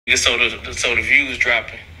So the views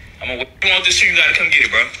dropping. You want this shoe, you gotta come get it,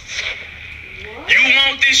 bro. You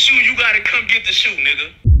want this shoe, you gotta come get the shoe,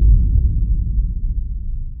 nigga.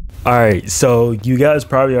 Alright, so you guys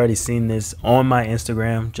probably already seen this on my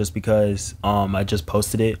Instagram just because I just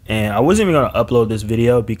posted it, and I wasn't even gonna upload this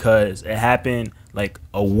video because it happened like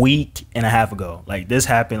a week and a half ago. Like this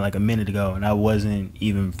happened like a minute ago and I wasn't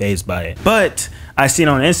even fazed by it. But I seen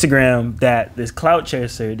on Instagram that this clout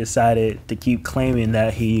chaser decided to keep claiming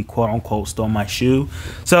that he quote unquote stole my shoe.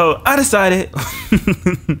 So I decided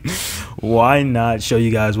why not show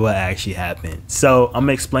you guys what actually happened. So I'm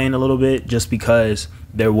gonna explain a little bit just because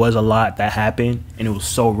there was a lot that happened and it was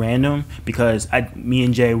so random because me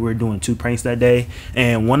and Jay were doing 2 pranks that day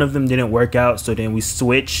and one of them didn't work out, so then we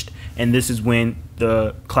switched, and this is when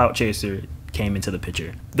the clout chaser came into the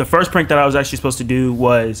picture. The first prank that I was actually supposed to do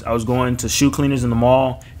was I was going to shoe cleaners in the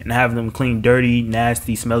mall and having them clean dirty,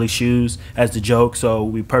 nasty, smelly shoes as the joke. So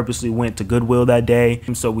we purposely went to Goodwill that day.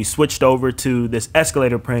 And so we switched over to this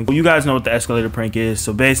escalator prank. Well, you guys know what the escalator prank is.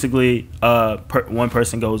 So basically one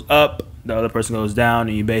person goes up, the other person goes down,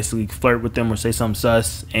 and you basically flirt with them or say something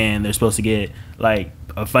sus, and they're supposed to get like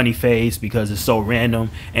a funny face because it's so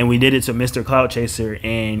random. And we did it to Mr. Clout Chaser,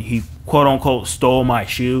 and he quote unquote stole my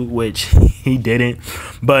shoe, which he didn't,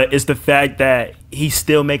 but it's the fact that he's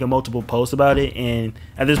still making multiple posts about it, and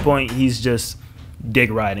at this point he's just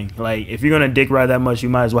dick riding. Like, if you're gonna dick ride that much, you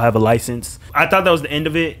might as well have a license. I thought that was the end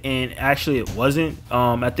of it, and actually it wasn't.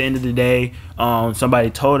 At the end of the day,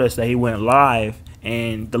 somebody told us that he went live,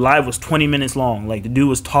 and the live was 20 minutes long. Like, the dude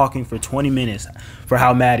was talking for 20 minutes for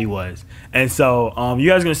how mad he was. And so you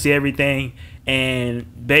guys are gonna see everything, and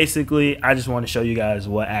basically I just want to show you guys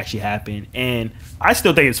what actually happened. And I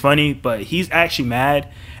still think it's funny, but he's actually mad.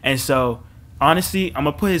 And so honestly, I'm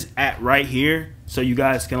gonna put his @ right here so you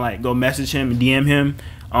guys can like go message him and DM him.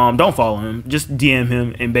 Don't follow him, just DM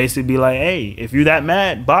him and basically be like, hey, if you're that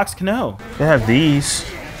mad, box Canal. They have these.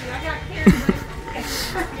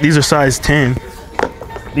 These are size 10.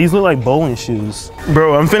 These look like bowling shoes.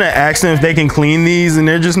 Bro, I'm finna ask them if they can clean these, and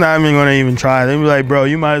they're just not even gonna even try. They'll be like, bro,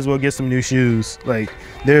 you might as well get some new shoes. Like,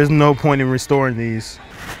 there's no point in restoring these.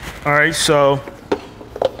 All right, so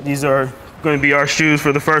these are gonna be our shoes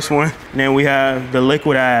for the first one. And then we have the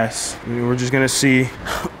liquid ass. And we're just gonna see.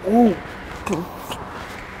 Ooh.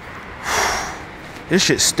 This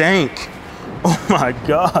shit stank. Oh my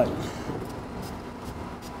God.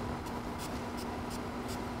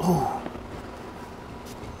 Oh.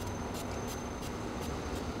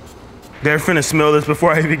 They're finna smell this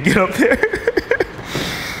before I even get up there.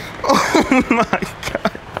 Oh my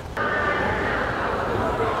God.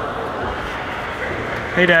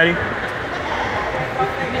 Hey, Daddy.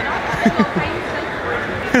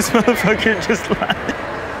 This motherfucker just lied.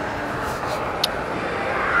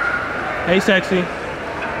 Hey, sexy.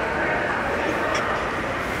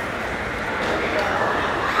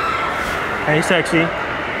 Hey, sexy.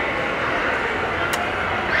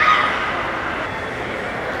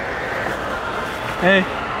 Hey.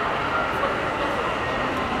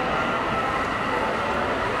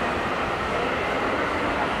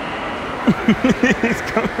 He's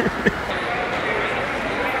coming.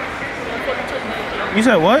 You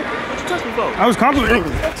said what? What you touched me for? I was complimenting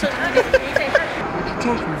you.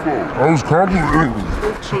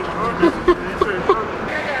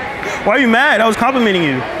 Why are you mad? I was complimenting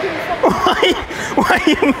you. Why are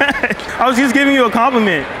you mad? I was just giving you a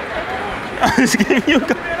compliment. I was giving you a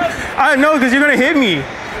compliment. I know, because you're gonna hit me.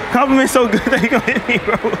 Compliment's so good that you're gonna hit me,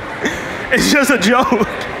 bro. It's just a joke.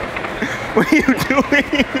 What are you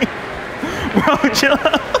doing? Bro, chill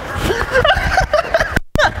out.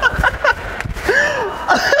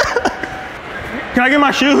 Can I get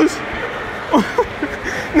my shoes?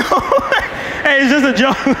 No. Hey, it's just a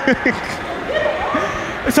joke.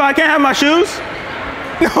 So I can't have my shoes?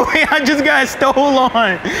 No way, I just got stole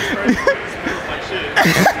on.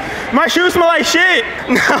 My shoes smell like shit.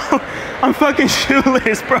 No, I'm fucking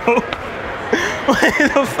shoeless, bro. What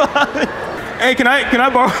the fuck? Hey, can I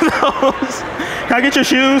borrow those? Can I get your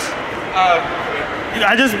shoes?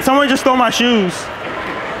 Someone just stole my shoes.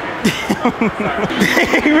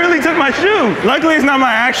 He really took my shoe. Luckily, it's not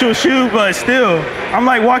my actual shoe, but still, I'm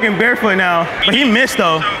like walking barefoot now. But he missed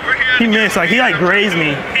though. He missed, like he like grazed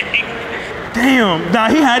me. Damn, nah,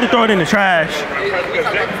 he had to throw it in the trash.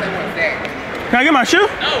 Can I get my shoe?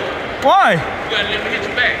 No. Why? You gotta let me hit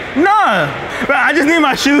you back. Nah, but I just need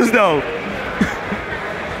my shoes though.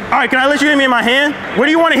 All right, can I let you hit me in my hand? Where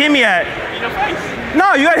do you want to hit me at? In your face.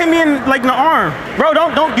 No, you gotta hit me in like the arm. Bro,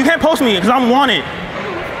 don't, you can't post me because I'm wanted.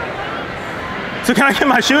 So can I get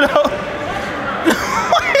my shoe though?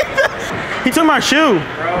 He took my shoe.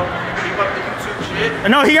 Bro, keep up the YouTube shit.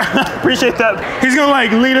 No, he appreciate that. He's gonna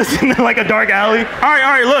like lead us into like a dark alley. All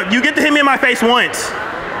right, look, you get to hit me in my face once.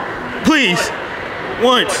 Please,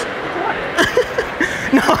 once.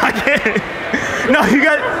 No, I can't. No, you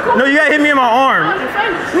got hit me in my arm.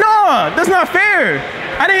 No, that's not fair.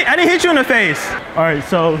 I didn't hit you in the face. All right,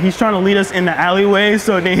 so he's trying to lead us in the alleyway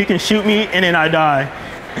so then he can shoot me and then I die.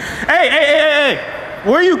 Hey,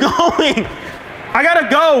 where are you going? I gotta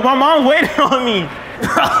go. My mom's waiting on me.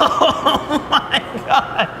 Oh my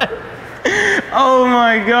God. Oh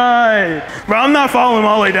my God. Bro, I'm not following him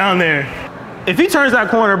all the way down there. If he turns that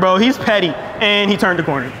corner, bro, he's petty. And he turned the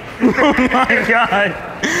corner. Oh my God.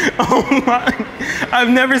 Oh my. I've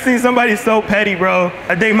never seen somebody so petty, bro.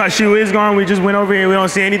 I think my shoe is gone. We just went over here. We don't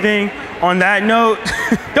see anything. On that note,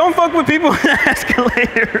 don't fuck with people in the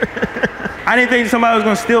escalator. I didn't think somebody was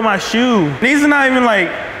gonna steal my shoe. These are not even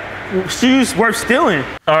like shoes worth stealing.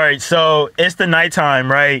 All right, so it's the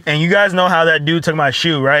nighttime, right? And you guys know how that dude took my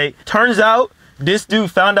shoe, right? Turns out this dude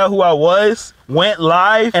found out who I was, went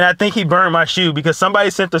live, and I think he burned my shoe because somebody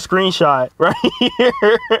sent the screenshot right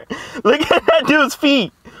here. Look at that dude's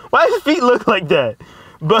feet. Why does his feet look like that?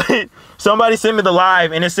 But somebody sent me the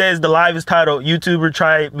live and it says the live is titled YouTuber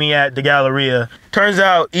Tried Me at the Galleria. Turns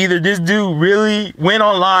out either this dude really went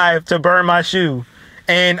on live to burn my shoe,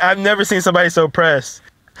 and I've never seen somebody so pressed.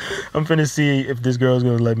 I'm finna see if this girl's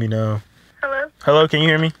gonna let me know. Hello? Hello, can you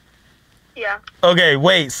hear me? Yeah. Okay,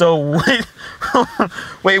 wait, so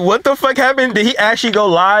wait, what the fuck happened? Did he actually go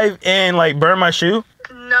live and like burn my shoe?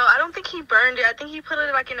 No, I don't think he burned it. I think he put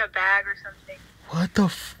it like in a bag or something.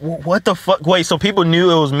 What the fuck? Wait, so people knew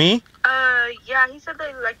it was me? Yeah, he said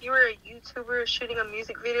that like you were a YouTuber shooting a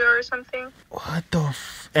music video or something. What the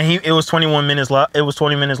and it was 21 minutes long? It was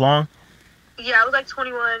 20 minutes long? Yeah, it was like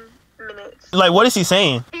 21 minutes. Like, what is he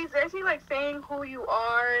saying? He's actually like saying who you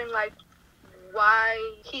are and like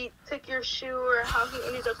why he took your shoe or how he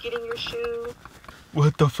ended up getting your shoe.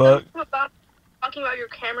 What the fuck? Talking about your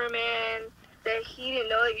cameraman, that he didn't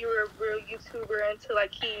know that you were a real YouTuber until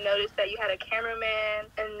like he noticed that you had a cameraman.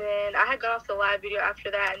 And then I had got off the live video after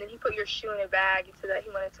that, and then he put your shoe in a bag and said that he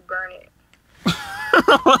wanted to burn it.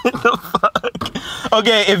 What the fuck?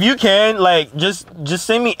 Okay, if you can, like, just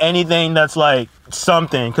send me anything that's like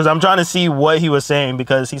something, because I'm trying to see what he was saying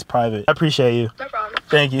because he's private. I appreciate you. No problem.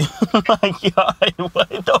 Thank you. Oh my God, what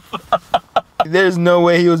the fuck? There's no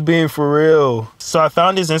way he was being for real. So I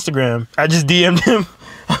found his Instagram. I just DM'd him.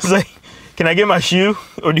 I was like, can I get my shoe,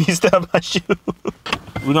 or do you still have my shoe?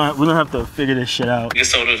 We're gonna have to figure this shit out.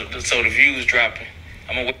 So the views dropping.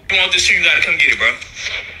 You want this shoe, you gotta come get it, bro.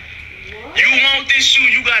 You want this shoe,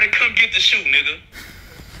 you gotta come get the shoe, nigga.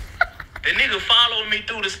 The nigga followed me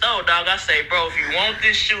through the store, dog. I say, bro, if you want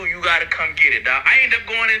this shoe, you gotta come get it, dog. I end up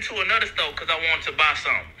going into another store because I wanted to buy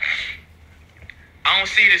something. I don't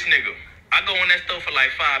see this nigga. I go in that store for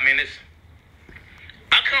like 5 minutes.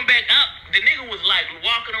 I come back out. The nigga was like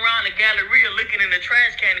walking around the Galleria looking in the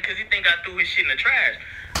trash can because he think I threw his shit in the trash.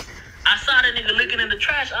 I saw that nigga looking in the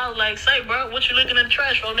trash. I was like, say, bro, what you looking in the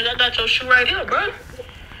trash for, nigga? I got your shoe right here, bro.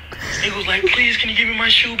 This nigga was like, please, can you give me my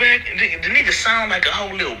shoe back? And the nigga sound like a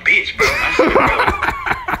whole little bitch, bro. I said, bro,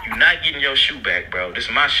 you not getting your shoe back, bro. This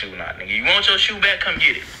is my shoe now, nigga. You want your shoe back? Come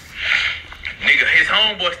get it. Nigga, his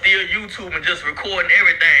homeboy still YouTube and just recording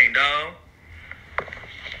everything, dog.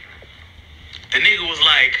 The nigga was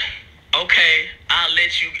like, okay, I'll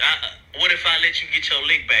let you, what if I let you get your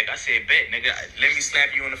lick back? I said, bet, nigga, let me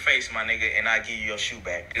slap you in the face, my nigga, and I'll give you your shoe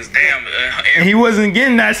back. It's damn. And he wasn't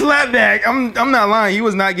getting that slap back. I'm not lying. He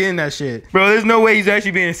was not getting that shit. Bro, there's no way he's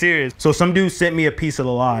actually being serious. So some dude sent me a piece of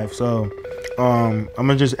the live. So I'm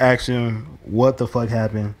gonna just ask him what the fuck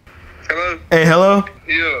happened. Hello? Hey, hello?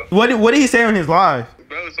 Yeah. What did he say on his live?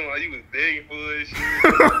 Bro, somebody you was begging for this shit.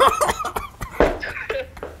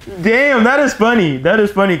 Damn, that is funny. That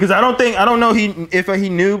is funny because I don't know if he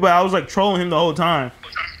knew, but I was like trolling him the whole time.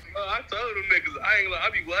 I told him niggas, I ain't gonna, I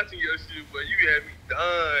be watching your shit, but you had me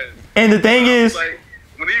done. And the thing is, like,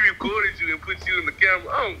 when he recorded you and put you in the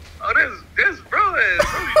camera, that's bro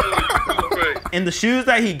ass. And the shoes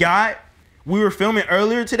that he got, we were filming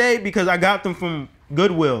earlier today because I got them from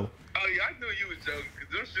Goodwill. Oh yeah, I knew you was joking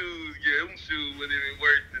because them shoes wouldn't even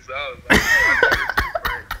work. So I was like,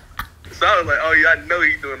 so I was like, oh yeah, I know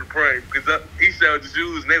he's doing the prank because he showed the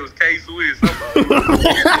shoes and they was K-Swiss.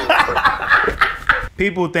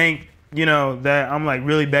 People think, you know, that I'm like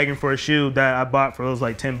really begging for a shoe that I bought for those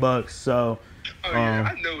like $10. So. Oh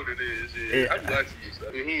yeah, I know what it is. Yeah, I'm watching you.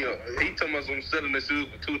 So, he told us I'm selling the shoes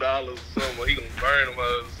for $2 or something. Or he gonna burn them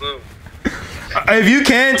or something. If you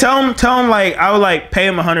can tell him like I would like pay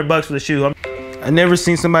him $100 for the shoe. I never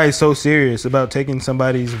seen somebody so serious about taking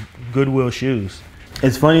somebody's Goodwill shoes.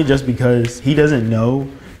 It's funny just because he doesn't know,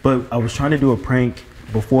 but I was trying to do a prank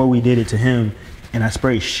before we did it to him, and I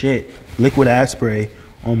sprayed liquid ass spray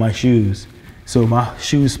on my shoes. So my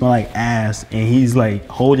shoes smell like ass, and he's like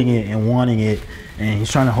holding it and wanting it, and he's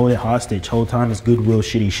trying to hold it hostage whole time. It's Goodwill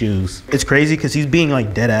shitty shoes. It's crazy because he's being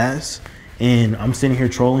like dead ass, and I'm sitting here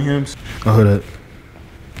trolling him. Oh, hold up.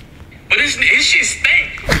 But his shit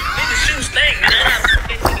stink. Nigga shoes stink, man. I gotta put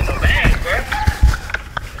that shit in the bag, bro.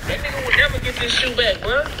 That nigga would never get this shoe back,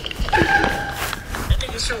 bro. That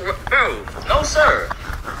nigga shoe, bro. No, sir.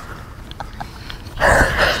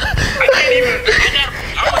 I can't even.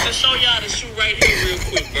 I'm gonna show y'all the shoe right here real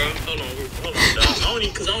quick, bro. Hold on,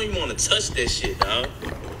 dog. Cause I don't even want to touch that shit, dog.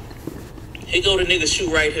 Here go the nigga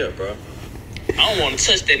shoe right here, bro. I don't want to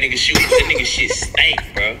touch that nigga shoe. That nigga shit stank,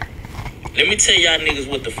 bro. Let me tell y'all niggas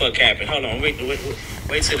what the fuck happened. Hold on, wait till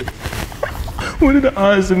the. What are the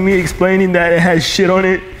odds of me explaining that it has shit on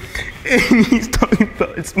it, and he's talking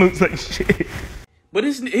about it smells like shit? But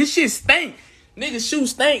his shit stank. Nigga shoe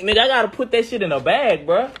stank, nigga. I gotta put that shit in a bag,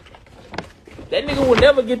 bro. That nigga will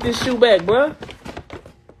never get this shoe back, bro.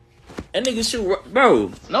 That nigga shoe,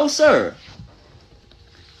 bro. No, sir.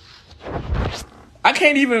 I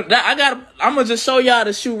can't even. I'm gonna just show y'all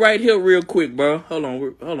the shoe right here real quick, bro. Hold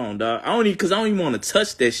on, dog. Cause I don't even want to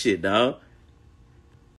touch that shit, dog.